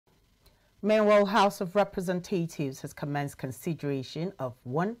Meanwhile, House of Representatives has commenced consideration of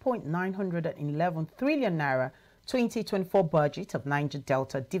 1.911 trillion naira 2024 budget of Niger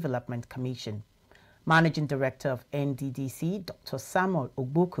Delta Development Commission. Managing Director of NDDC, Dr. Samuel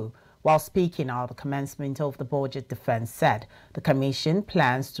Ogbuku, while speaking at the commencement of the budget defense, said the Commission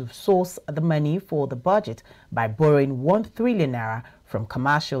plans to source the money for the budget by borrowing 1 trillion naira from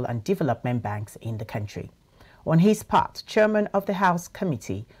commercial and development banks in the country. On his part, Chairman of the House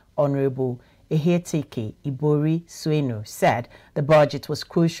Committee, Honorable Eheteke Ibori Sueno, said the budget was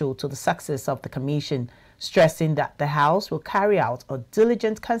crucial to the success of the Commission, stressing that the House will carry out a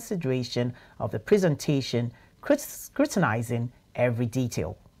diligent consideration of the presentation, scrutinizing every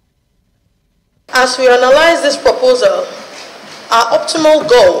detail. As we analyze this proposal, our optimal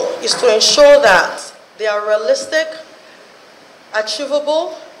goal is to ensure that they are realistic,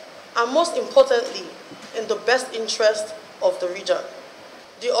 achievable, and most importantly, in the best interest of the region.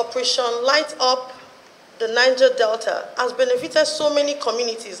 The Operation Light Up the Niger Delta has benefited so many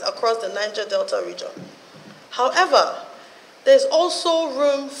communities across the Niger Delta region. However, there's also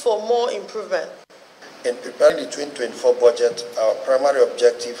room for more improvement. In preparing the 2024 budget, our primary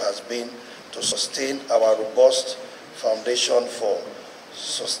objective has been to sustain our robust foundation for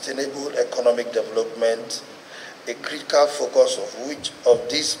sustainable economic development. A critical focus of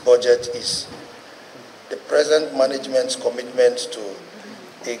this budget is the present management's commitment to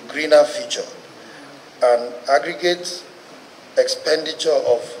a greener future. An aggregate expenditure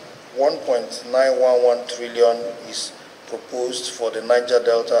of 1.911 trillion is proposed for the Niger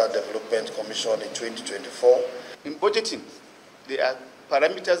Delta Development Commission in 2024. In budgeting, there are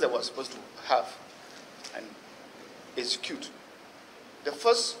parameters that we're supposed to have and execute. The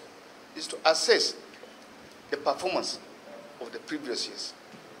first is to assess the performance of the previous years.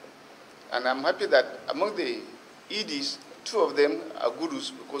 And I'm happy that among the EDs, 2 of them are gurus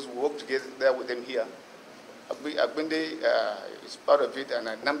because we work together there with them here. Agbende is part of it, and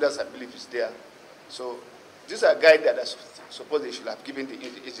Namdas, I believe, is there. So these are guides that I suppose they should have given the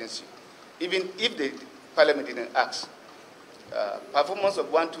agency. Even if the Parliament didn't ask, performance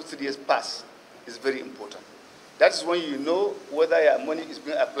of 1, 2, 3 years past is very important. That's when you know whether your money is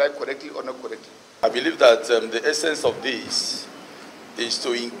being applied correctly or not correctly. I believe that the essence of this is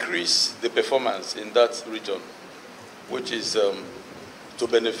to increase the performance in that region, which is to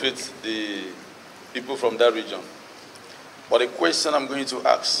benefit the people from that region. But the question I'm going to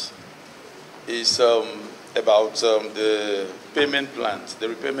ask is about the payment plan, the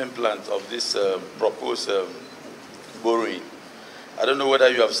repayment plan of this proposed borrowing. I don't know whether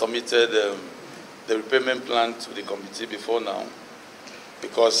you have submitted the repayment plan to the committee before now,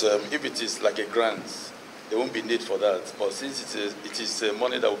 because if it is like a grant, there won't be need for that. But since it is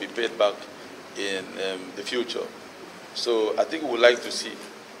money that will be paid back in the future, so I think we would like to see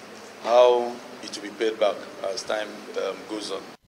how it will be paid back as time goes on.